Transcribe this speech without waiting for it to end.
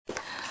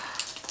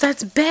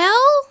That's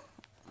Belle?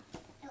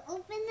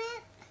 Open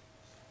it.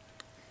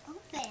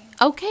 Open.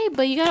 Okay,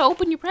 but you gotta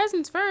open your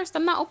presents first.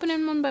 I'm not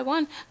opening one by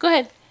one. Go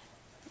ahead.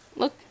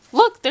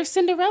 Look, there's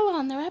Cinderella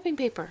on the wrapping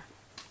paper.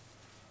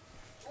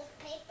 With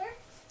paper?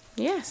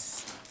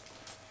 Yes.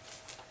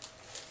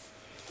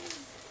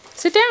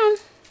 Sit down.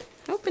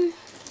 Open.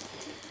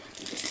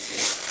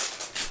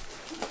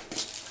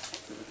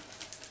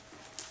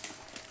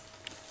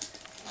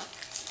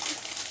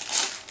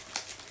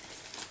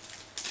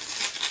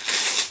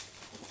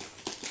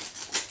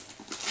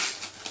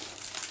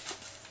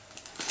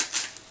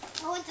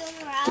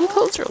 And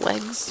close your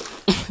legs.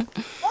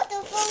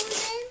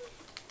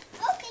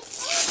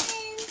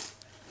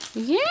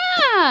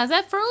 Yeah, is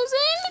that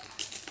Frozen?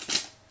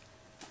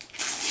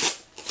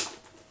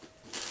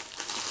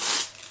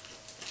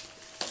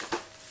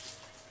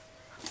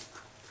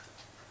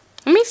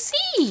 Let me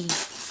see.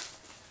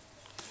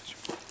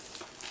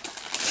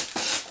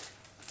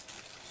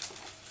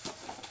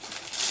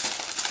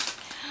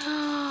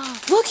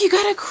 Look, you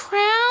got a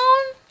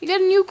crown? You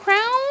got a new crown?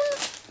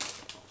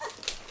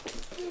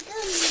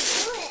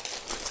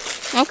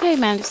 Okay,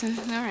 Madison.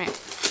 All right.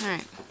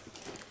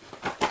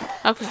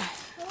 Okay.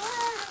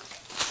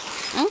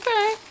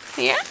 Okay.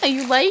 Yeah,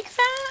 you like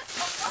that?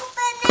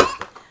 Open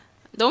it.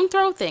 Don't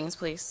throw things,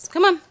 please.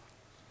 Come on.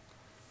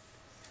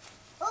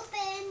 Open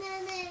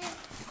it.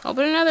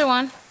 Open another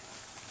one.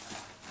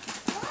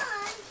 Come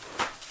on.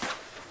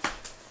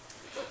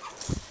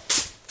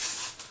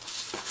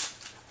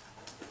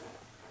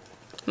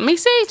 Let me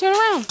see. Turn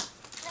around.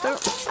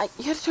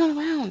 You gotta turn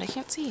around. I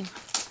can't see.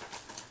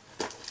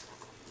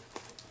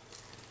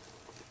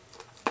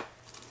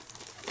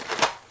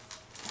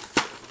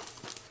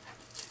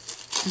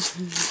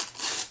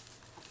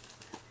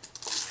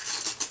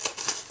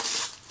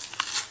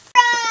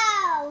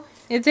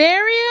 It's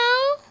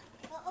Ariel?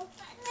 Open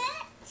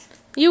it.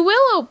 You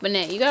will open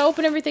it. You gotta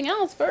open everything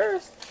else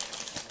first.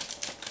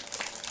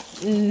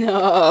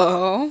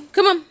 No.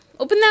 Come on.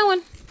 Open that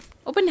one.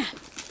 Open that.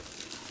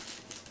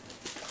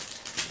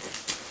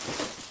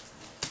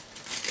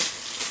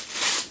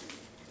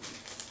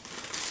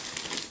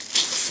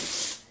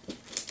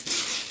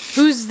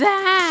 Who's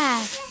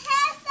that? It's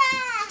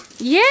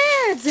Elsa. Yeah,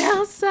 it's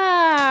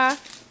Elsa.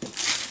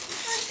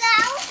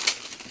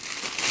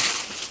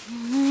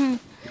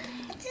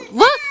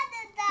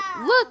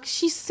 Look,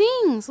 she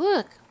sings.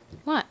 Look.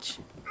 Watch.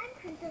 I'm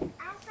Princess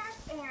Elsa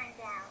and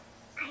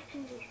I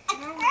can do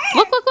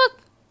Look.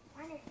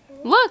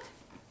 Look.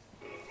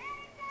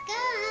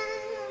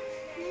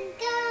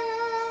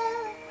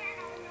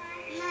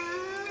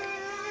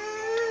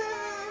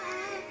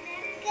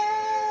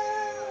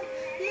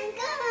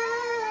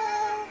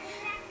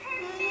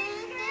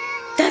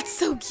 That's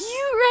so cute,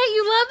 right?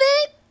 You love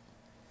it?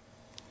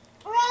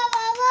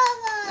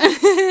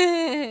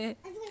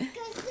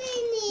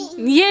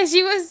 Yeah,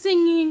 she was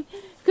singing.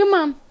 Come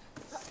on.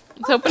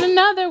 Let's open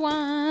another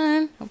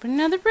one. Open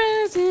another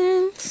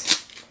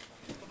present.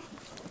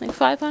 Like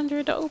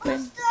 500 to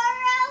open.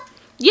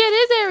 Yeah, it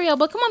is Ariel,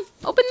 but come on.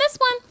 Open this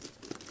one.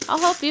 I'll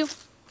help you.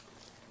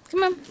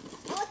 Come on.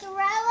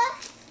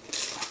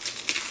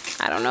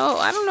 I don't know.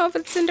 I don't know if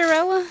it's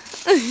Cinderella.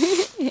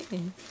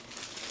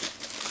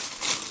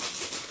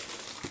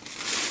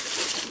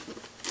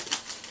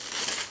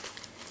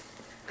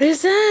 What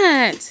is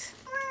that?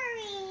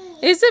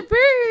 It's a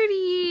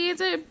birdie.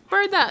 It's a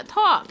bird that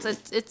talks.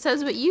 It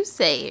says what you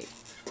say.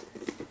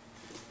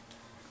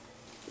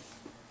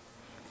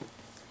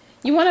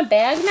 You want a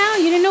bag now?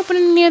 You didn't open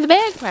any of the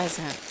bag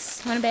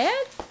presents. Want a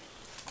bag?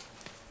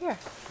 Here.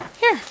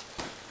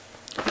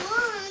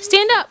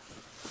 Stand up.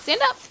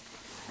 Stand up.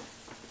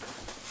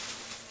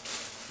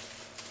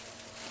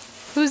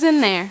 Who's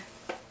in there?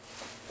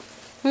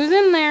 Who's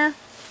in there?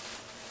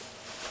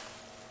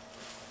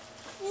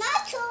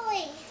 Not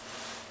Toy.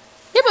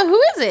 Yeah, but who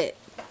is it?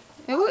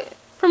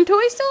 From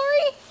Toy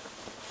Story?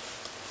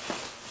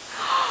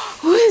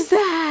 Who is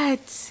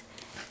that?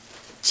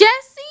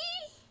 Jessie?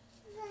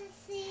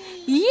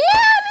 Yeah,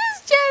 it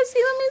is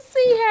Jessie. Let me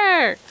see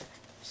her.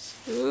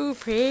 Ooh,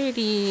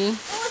 pretty.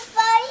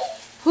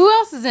 Who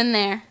else is in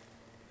there?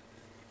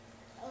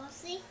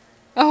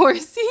 Oh,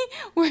 Horsey?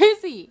 Where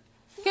is he?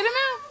 Get him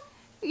out.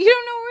 You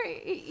don't know where.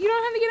 You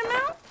don't have to get him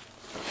out?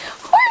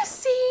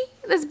 Horsey.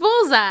 That's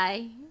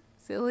Bullseye.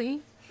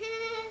 Silly.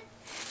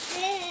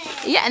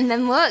 Yeah, and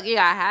then look, you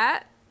got a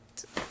hat.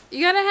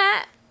 You got a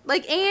hat?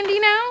 Like Andy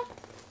now?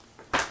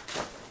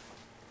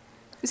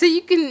 So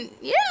you can,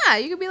 yeah,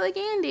 you can be like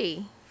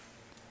Andy.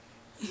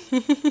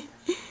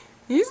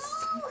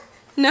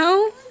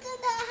 No?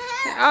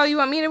 Oh, you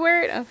want me to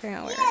wear it? Okay,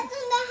 I'll wear it.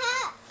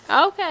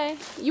 Okay.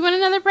 You want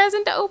another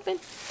present to open?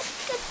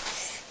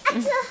 It's a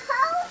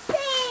whole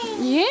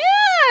thing. Yeah,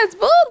 it's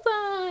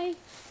Bullseye.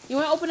 You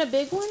want to open a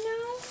big one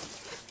now?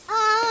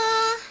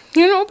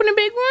 You want to open a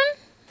big one?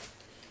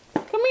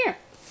 Come here.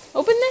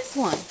 Open this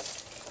one.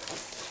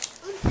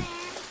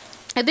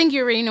 I think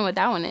you already know what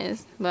that one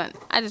is, but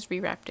I just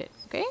rewrapped it,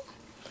 okay?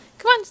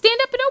 Come on,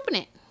 stand up and open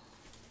it.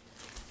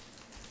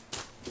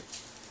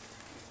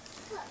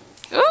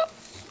 Oh!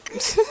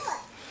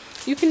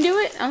 You can do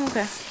it? Oh,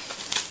 okay.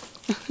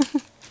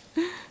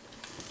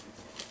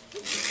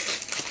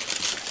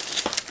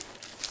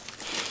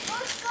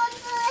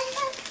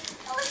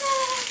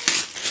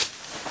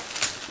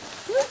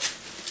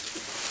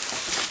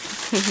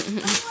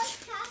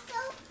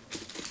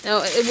 No,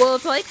 well,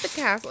 it's like the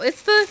castle.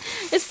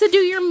 It's to do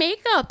your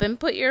makeup and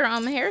put your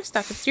hair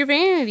stuff. It's your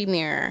vanity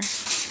mirror.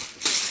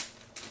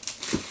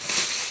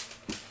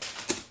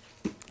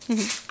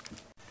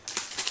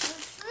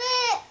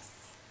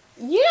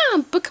 Yeah,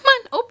 but come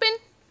on, open,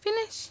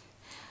 finish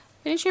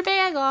your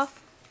bag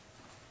off.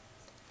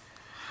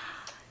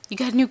 You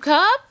got a new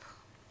cup?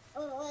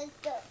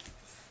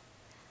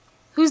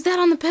 Who's that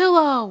on the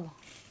pillow?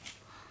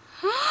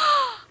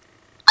 Oh,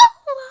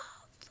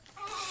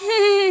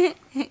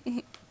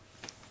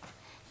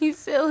 he's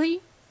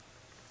silly.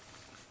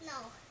 No.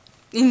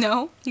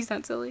 No, he's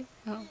not silly.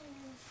 Oh.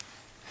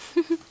 Open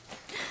it.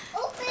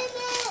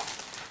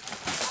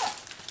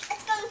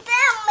 It's going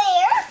down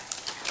there.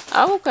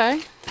 Oh, okay.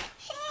 Elsa.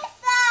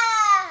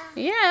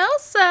 Yeah,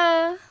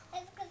 Elsa.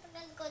 It's going to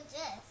go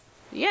just.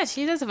 Yeah,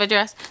 she does have a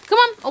dress. Come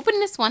on, open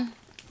this one.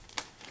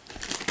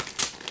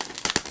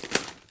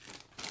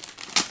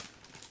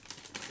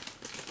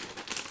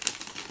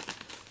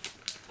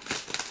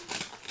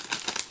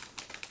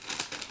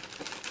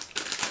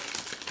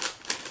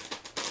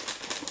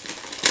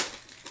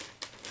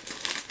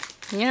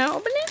 You know,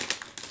 open it?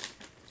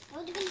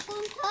 Are you going to go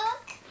and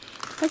talk?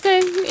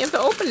 Okay, you have to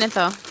open it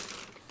though.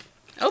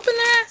 Open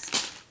the rest.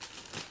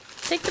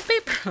 Take the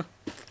paper.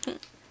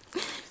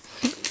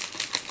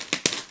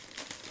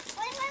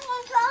 Why am I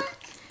going to talk?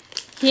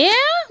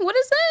 Yeah? What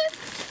is that?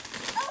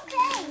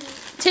 Okay.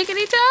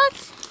 Tickety tock?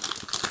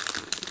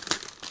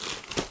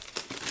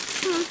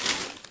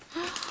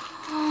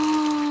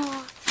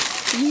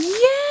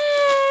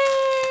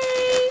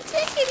 Yay!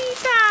 Tickety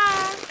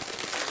tock!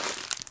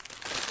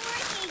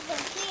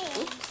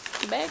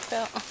 The bag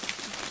fell. Open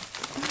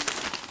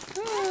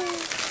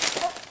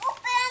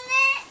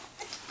it.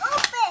 It's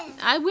open.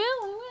 I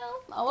will.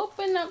 I'll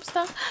open up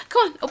stuff.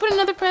 Come on, open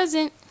another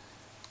present.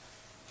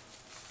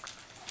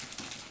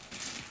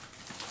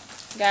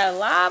 Got a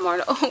lot more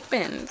to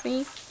open,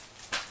 see?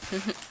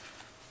 Open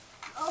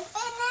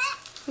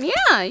it.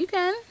 Yeah, you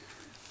can.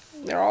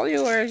 They're all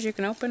yours. You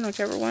can open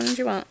whichever ones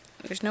you want.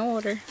 There's no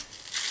order.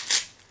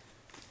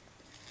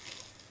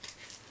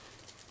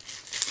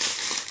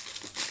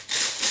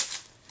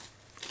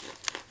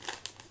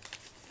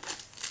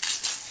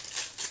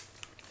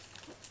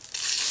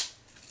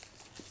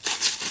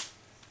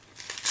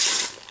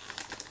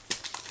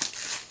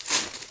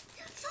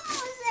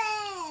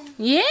 Frozen.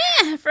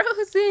 Yeah,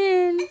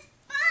 Frozen.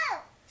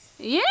 Books.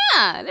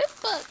 Yeah, this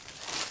book.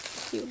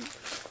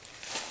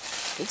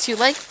 Since you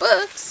like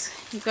books,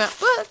 you got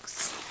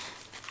books.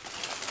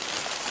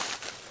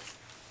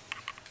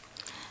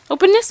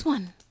 Open this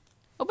one.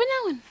 Open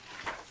that one.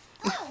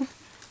 Oh.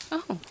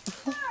 Oh.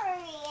 There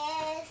he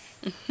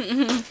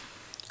is.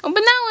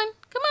 Open that one.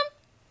 Come on.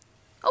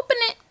 Open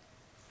it.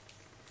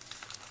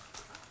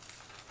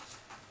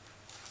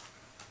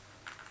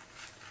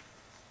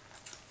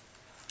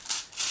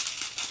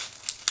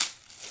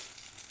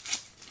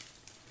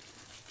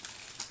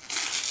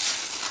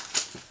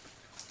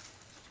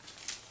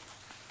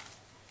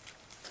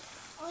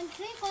 I'm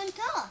going to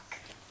talk.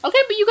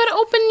 Okay, but you gotta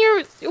open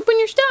your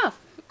stuff.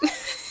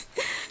 She's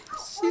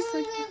Are like,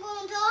 we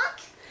going to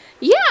talk?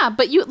 yeah,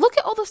 but you look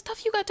at all the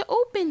stuff you got to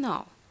open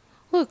though.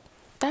 Look,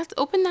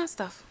 open that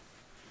stuff.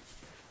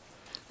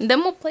 And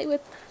then we'll play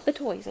with the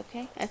toys,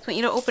 okay? I just want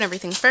you to open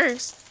everything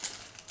first.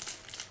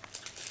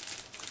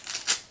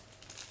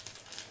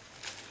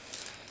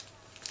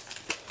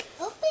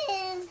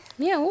 Open.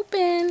 Yeah,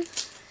 open.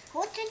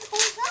 What's in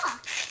the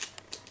talk?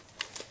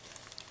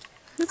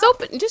 It's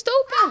open. Just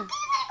open. Going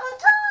to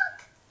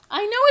talk.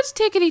 I know it's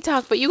tickety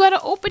tock, but you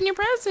gotta open your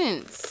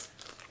presents.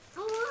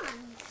 Come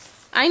on.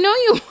 I know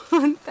you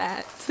want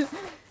that.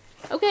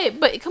 Okay,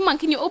 but come on,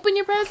 can you open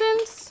your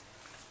presents?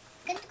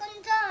 Going to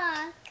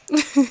talk.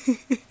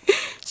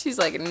 She's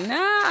like,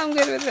 nah, I'm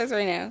good with this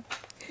right now.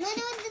 No,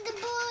 the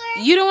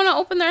board. You don't want to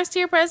open the rest of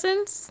your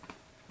presents?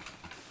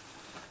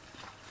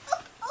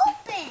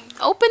 Open.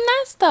 Open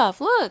that stuff.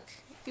 Look,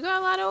 you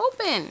got a lot to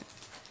open.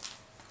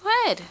 Go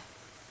ahead.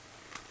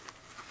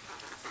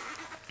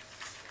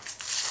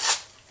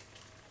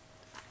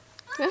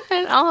 Go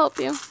ahead, I'll help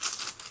you.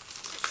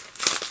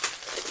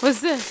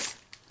 What's this?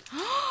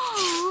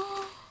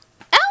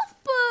 Elf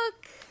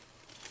book!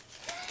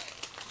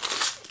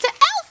 It's an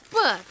elf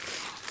book!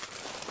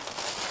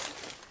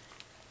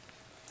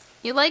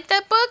 You like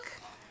that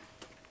book?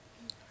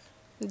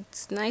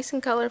 It's nice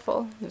and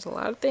colorful. There's a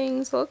lot of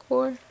things to look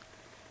for.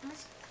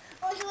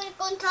 Oh, you want to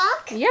go and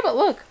talk? Yeah, but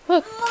look.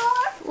 More?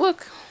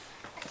 Look.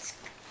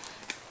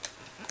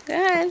 Go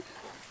ahead.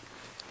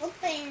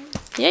 Open.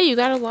 Yeah, you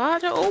got a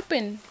lot to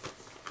open.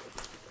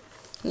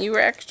 You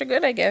were extra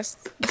good, I guess.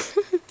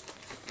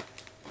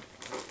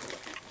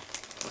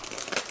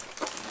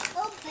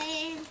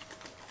 Open.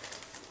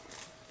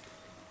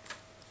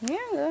 Yeah,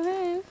 go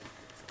ahead.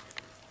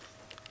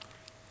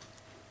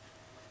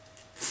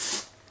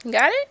 You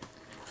got it?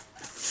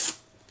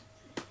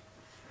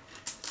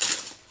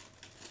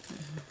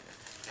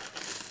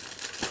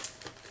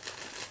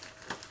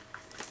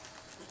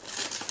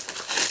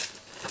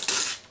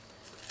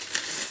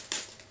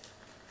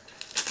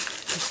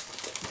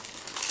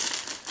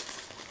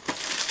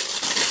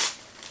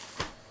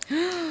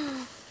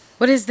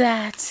 What is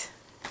that?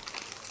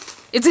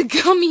 It's a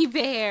gummy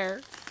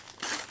bear.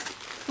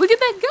 Look at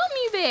that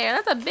gummy bear.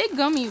 That's a big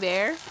gummy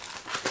bear.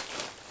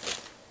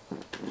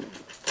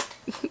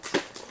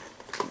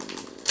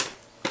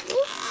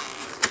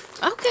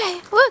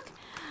 Okay, look.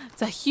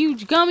 It's a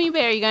huge gummy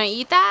bear. You gonna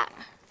eat that?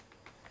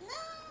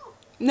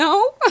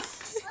 No.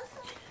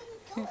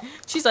 No?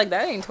 She's like,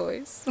 that ain't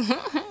toys. Okay,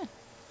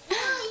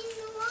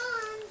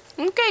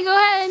 go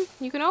ahead.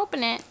 You can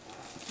open it.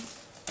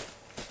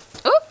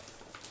 Oh.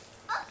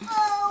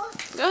 Uh-oh.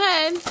 Go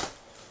ahead.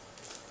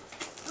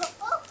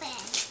 Open.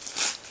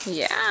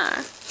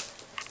 Yeah.